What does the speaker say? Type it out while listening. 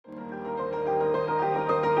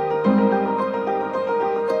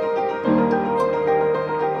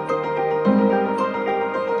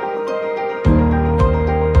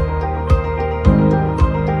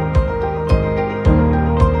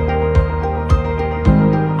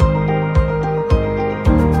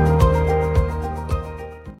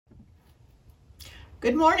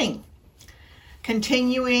morning.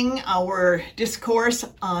 Continuing our discourse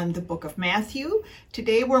on the book of Matthew,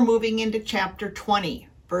 today we're moving into chapter 20,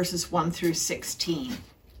 verses 1 through 16.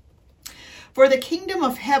 For the kingdom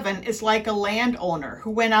of heaven is like a landowner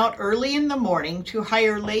who went out early in the morning to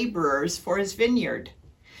hire laborers for his vineyard.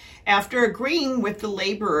 After agreeing with the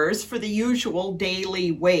laborers for the usual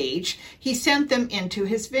daily wage, he sent them into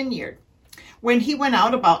his vineyard. When he went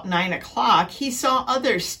out about 9 o'clock, he saw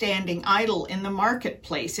others standing idle in the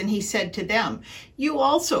marketplace, and he said to them, "You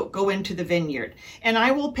also go into the vineyard, and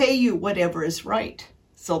I will pay you whatever is right."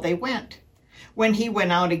 So they went. When he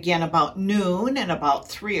went out again about noon and about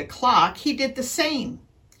 3 o'clock, he did the same.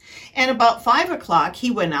 And about 5 o'clock,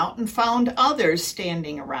 he went out and found others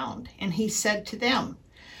standing around, and he said to them,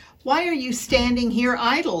 "Why are you standing here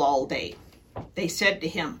idle all day?" They said to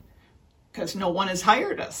him, "Because no one has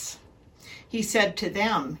hired us." He said to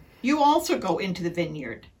them, "You also go into the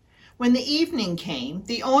vineyard." When the evening came,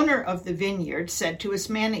 the owner of the vineyard said to his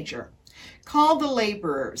manager, "Call the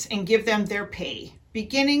laborers and give them their pay,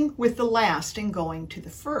 beginning with the last and going to the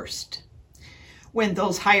first." When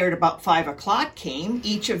those hired about 5 o'clock came,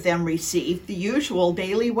 each of them received the usual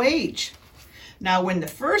daily wage. Now when the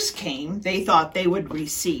first came, they thought they would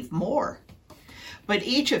receive more. But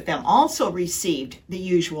each of them also received the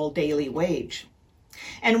usual daily wage.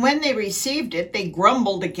 And when they received it, they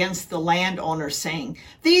grumbled against the landowner, saying,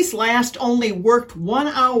 "These last only worked 1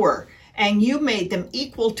 hour, and you made them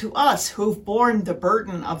equal to us who've borne the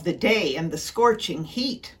burden of the day and the scorching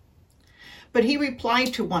heat." But he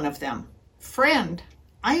replied to one of them, "Friend,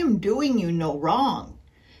 I am doing you no wrong.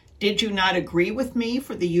 Did you not agree with me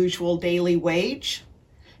for the usual daily wage?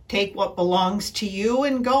 Take what belongs to you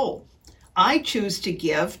and go. I choose to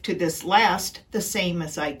give to this last the same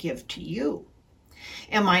as I give to you.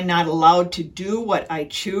 Am I not allowed to do what I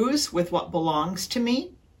choose with what belongs to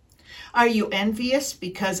me? Are you envious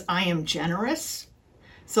because I am generous?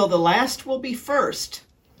 So the last will be first,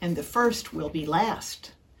 and the first will be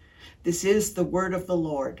last." This is the word of the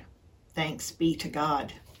Lord. Thanks be to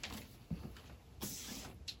God.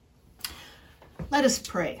 Let us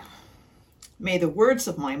pray. May the words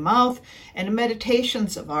of my mouth and the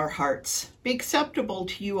meditations of our hearts be acceptable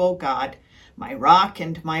to you, O God, my rock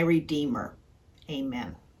and my redeemer.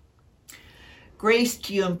 Amen. Grace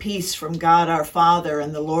to you and peace from God our Father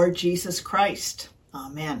and the Lord Jesus Christ.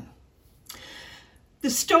 Amen. The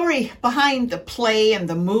story behind the play and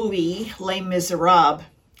the movie Les Miserables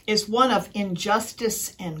is one of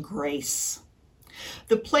injustice and grace.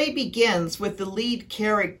 The play begins with the lead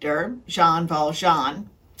character, Jean Valjean,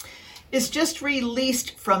 is just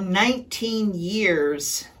released from 19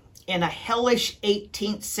 years in a hellish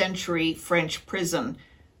 18th century French prison,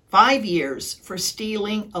 5 years for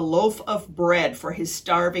stealing a loaf of bread for his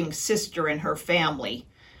starving sister and her family,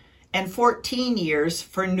 and 14 years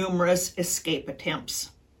for numerous escape attempts.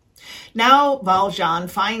 Now Valjean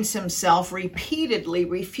finds himself repeatedly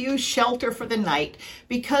refused shelter for the night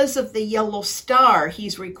because of the yellow star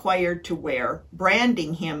he's required to wear,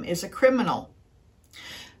 branding him as a criminal.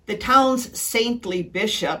 The town's saintly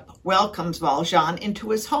bishop welcomes Valjean into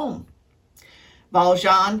his home.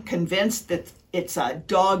 Valjean, convinced that it's a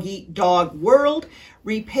dog-eat-dog world,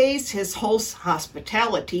 repays his host's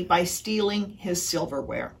hospitality by stealing his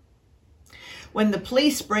silverware. When the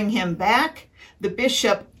police bring him back, the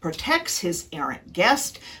bishop protects his errant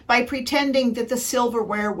guest by pretending that the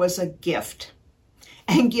silverware was a gift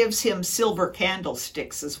and gives him silver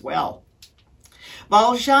candlesticks as well.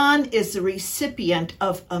 Valjean is the recipient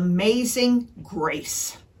of amazing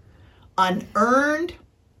grace, unearned,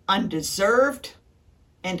 undeserved,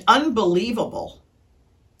 and unbelievable.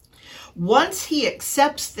 Once he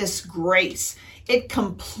accepts this grace, it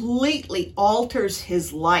completely alters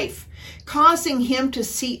his life, causing him to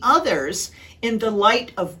see others in the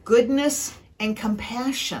light of goodness and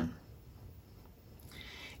compassion.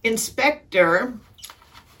 Inspector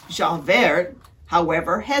Javert,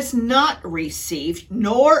 however, has not received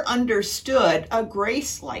nor understood a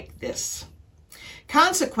grace like this.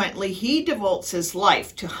 Consequently, he devotes his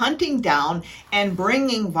life to hunting down and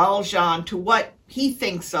bringing Valjean to what he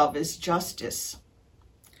thinks of as justice.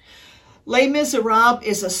 Les Miserables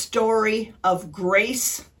is a story of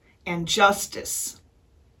grace and justice,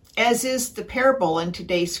 as is the parable in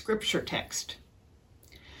today's scripture text.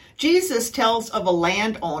 Jesus tells of a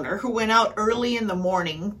landowner who went out early in the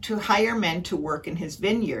morning to hire men to work in his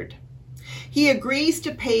vineyard. He agrees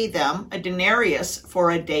to pay them a denarius for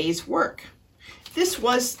a day's work. This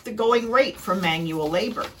was the going rate for manual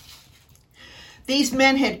labor. These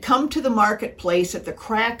men had come to the marketplace at the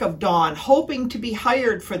crack of dawn, hoping to be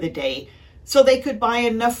hired for the day so they could buy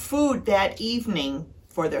enough food that evening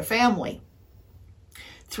for their family.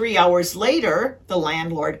 3 hours later, the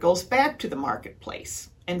landlord goes back to the marketplace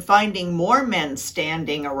and, finding more men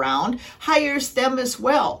standing around, hires them as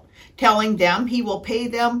well, telling them he will pay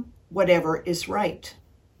them whatever is right.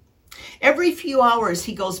 Every few hours,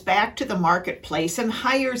 he goes back to the marketplace and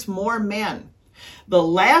hires more men. The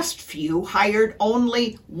last few hired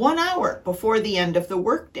only 1 hour before the end of the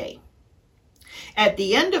workday. At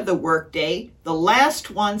the end of the workday, the last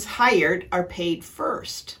ones hired are paid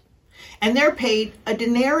first, and they're paid a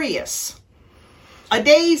denarius, a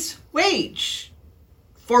day's wage,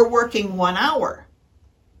 for working 1 hour.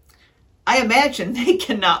 I imagine they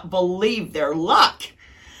cannot believe their luck.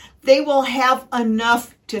 They will have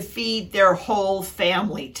enough to feed their whole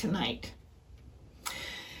family tonight.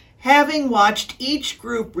 Having watched each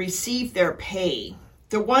group receive their pay,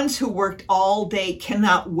 the ones who worked all day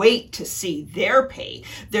cannot wait to see their pay.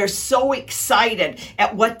 They're so excited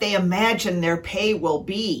at what they imagine their pay will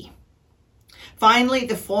be. Finally,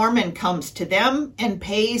 the foreman comes to them and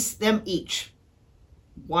pays them each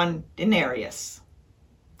 1 denarius.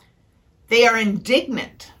 They are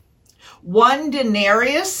indignant. 1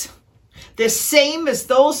 denarius? The same as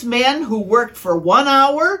those men who worked for 1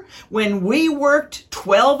 hour when we worked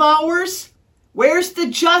 12 hours? Where's the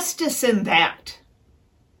justice in that?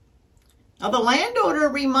 Now, the landowner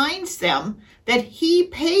reminds them that he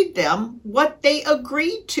paid them what they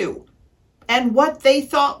agreed to and what they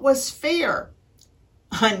thought was fair,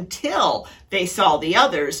 until they saw the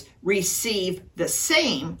others receive the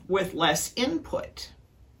same with less input.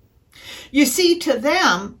 You see, to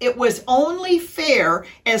them, it was only fair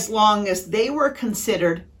as long as they were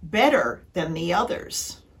considered better than the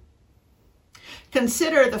others.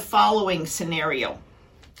 Consider the following scenario.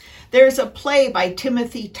 There's a play by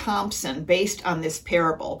Timothy Thompson based on this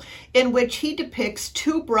parable, in which he depicts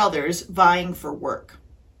 2 brothers vying for work.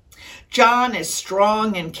 John is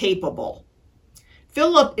strong and capable.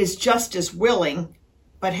 Philip is just as willing,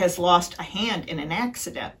 but has lost a hand in an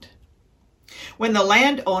accident. When the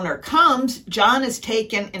landowner comes, John is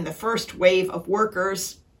taken in the first wave of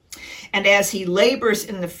workers, and as he labors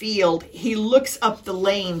in the field, he looks up the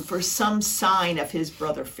lane for some sign of his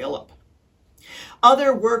brother Philip.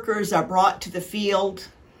 Other workers are brought to the field,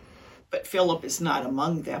 but Philip is not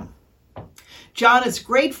among them. John is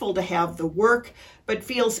grateful to have the work, but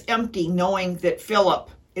feels empty knowing that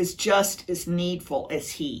Philip is just as needful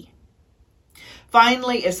as he.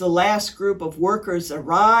 Finally, as the last group of workers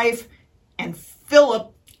arrive, and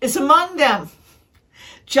Philip is among them,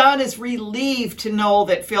 John is relieved to know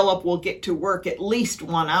that Philip will get to work at least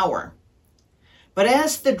 1 hour. But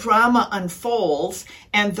as the drama unfolds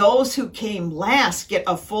and those who came last get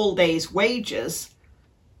a full day's wages,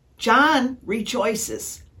 John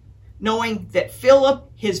rejoices, knowing that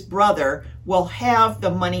Philip, his brother, will have the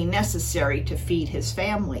money necessary to feed his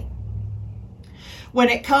family. When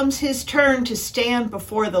it comes his turn to stand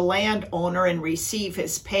before the landowner and receive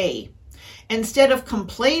his pay, instead of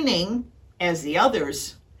complaining, as the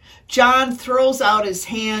others, John throws out his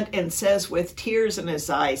hand and says with tears in his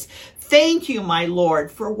eyes, "Thank you, my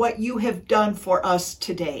Lord, for what you have done for us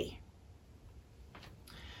today."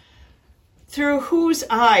 Through whose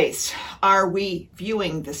eyes are we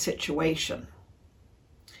viewing the situation?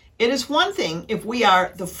 It is one thing if we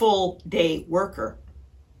are the full day worker.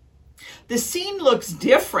 The scene looks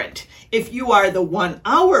different if you are the 1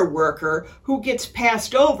 hour worker who gets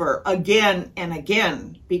passed over again and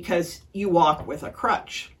again because you walk with a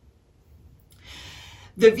crutch.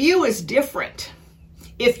 The view is different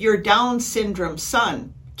if your Down syndrome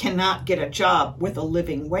son cannot get a job with a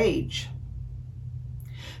living wage.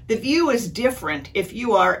 The view is different if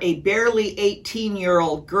you are a barely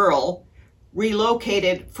 18-year-old girl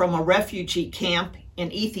relocated from a refugee camp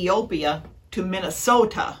in Ethiopia to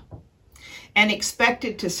Minnesota and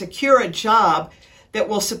expected to secure a job that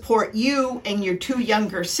will support you and your 2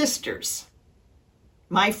 younger sisters.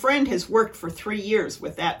 My friend has worked for 3 years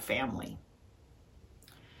with that family.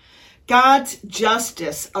 God's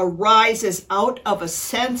justice arises out of a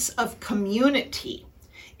sense of community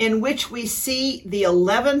in which we see the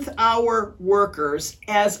 11th hour workers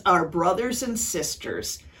as our brothers and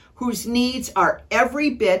sisters whose needs are every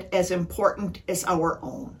bit as important as our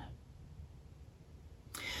own.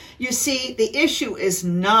 You see, the issue is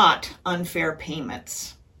not unfair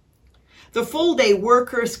payments. The full day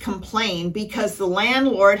workers complain because the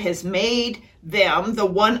landlord has made them, the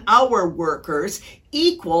 1 hour workers,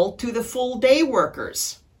 equal to the full day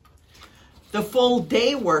workers. The full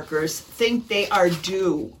day workers think they are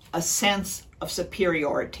due a sense of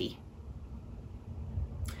superiority.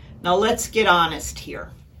 Now let's get honest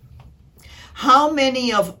here. How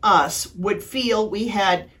many of us would feel we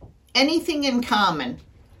had anything in common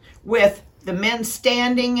with the men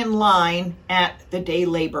standing in line at the day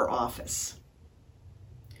labor office.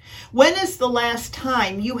 When is the last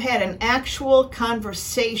time you had an actual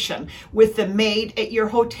conversation with the maid at your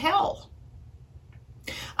hotel?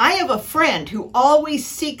 I have a friend who always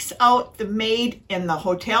seeks out the maid in the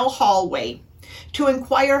hotel hallway to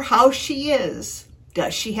inquire how she is,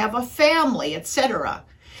 does she have a family, etc.,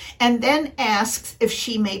 and then asks if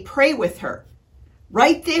she may pray with her,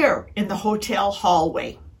 right there in the hotel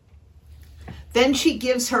hallway. Then she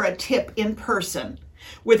gives her a tip in person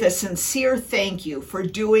with a sincere thank you for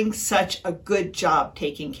doing such a good job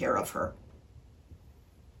taking care of her.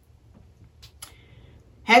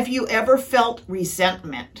 Have you ever felt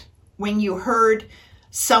resentment when you heard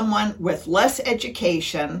someone with less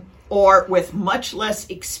education or with much less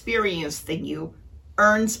experience than you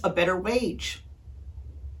earns a better wage?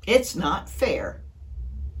 It's not fair.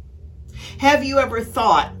 Have you ever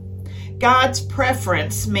thought God's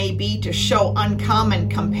preference may be to show uncommon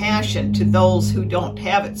compassion to those who don't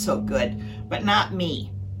have it so good, but not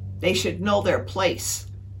me? They should know their place.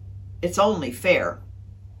 It's only fair.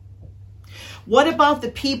 What about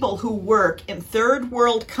the people who work in third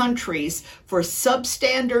world countries for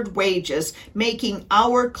substandard wages, making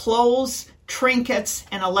our clothes, trinkets,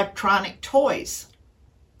 and electronic toys?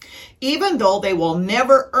 Even though they will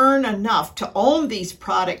never earn enough to own these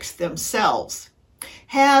products themselves,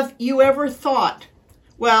 have you ever thought,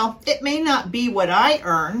 well, it may not be what I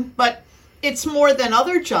earn, but it's more than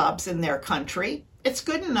other jobs in their country. It's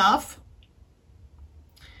good enough.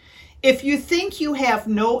 If you think you have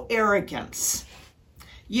no arrogance,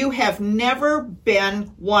 you have never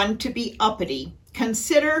been one to be uppity,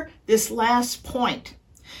 consider this last point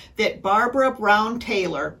that Barbara Brown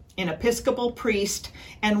Taylor, an Episcopal priest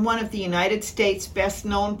and one of the United States'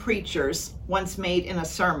 best-known preachers, once made in a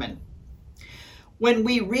sermon. When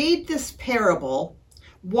we read this parable,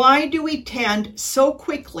 why do we tend so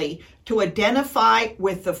quickly to identify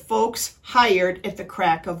with the folks hired at the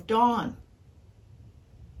crack of dawn?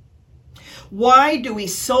 Why do we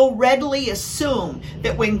so readily assume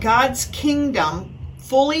that when God's kingdom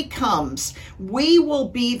fully comes, we will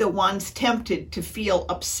be the ones tempted to feel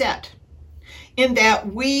upset, in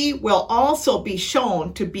that we will also be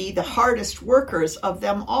shown to be the hardest workers of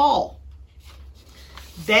them all?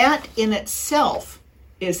 That in itself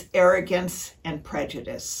is arrogance and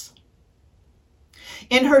prejudice.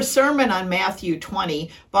 In her sermon on Matthew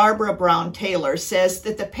 20, Barbara Brown Taylor says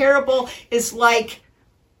that the parable is a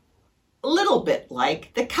little bit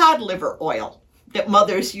like the cod liver oil that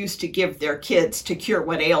mothers used to give their kids to cure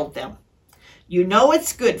what ailed them. You know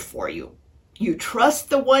it's good for you. You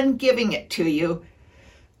trust the one giving it to you,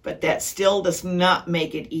 but that still does not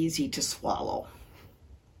make it easy to swallow.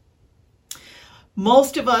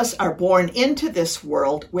 Most of us are born into this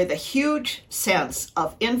world with a huge sense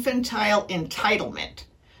of infantile entitlement,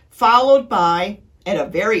 followed by, at a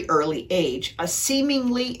very early age, a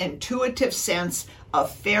seemingly intuitive sense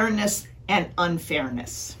of fairness and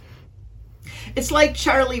unfairness. It's like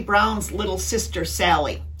Charlie Brown's little sister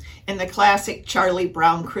Sally in the classic Charlie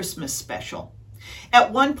Brown Christmas special.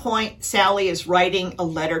 At one point, Sally is writing a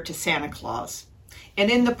letter to Santa Claus, and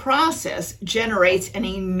in the process generates an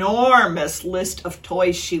enormous list of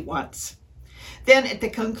toys she wants. Then at the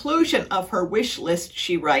conclusion of her wish list,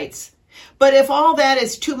 she writes, "But if all that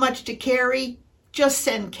is too much to carry, just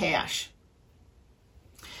send cash."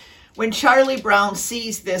 When Charlie Brown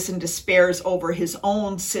sees this and despairs over his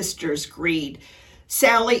own sister's greed,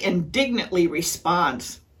 Sally indignantly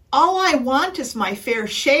responds, "All I want is my fair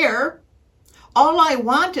share. All I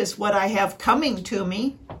want is what I have coming to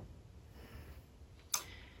me."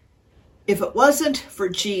 If it wasn't for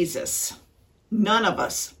Jesus, none of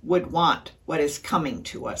us would want what is coming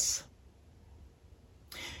to us.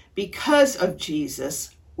 Because of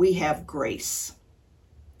Jesus, we have grace.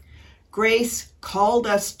 Grace called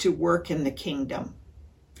us to work in the kingdom.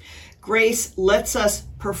 Grace lets us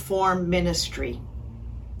perform ministry.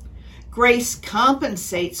 Grace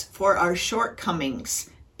compensates for our shortcomings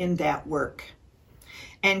in that work.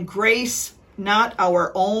 And grace, not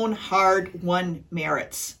our own hard-won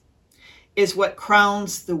merits, is what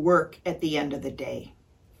crowns the work at the end of the day.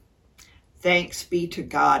 Thanks be to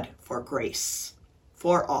God for grace,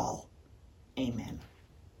 for all. Amen.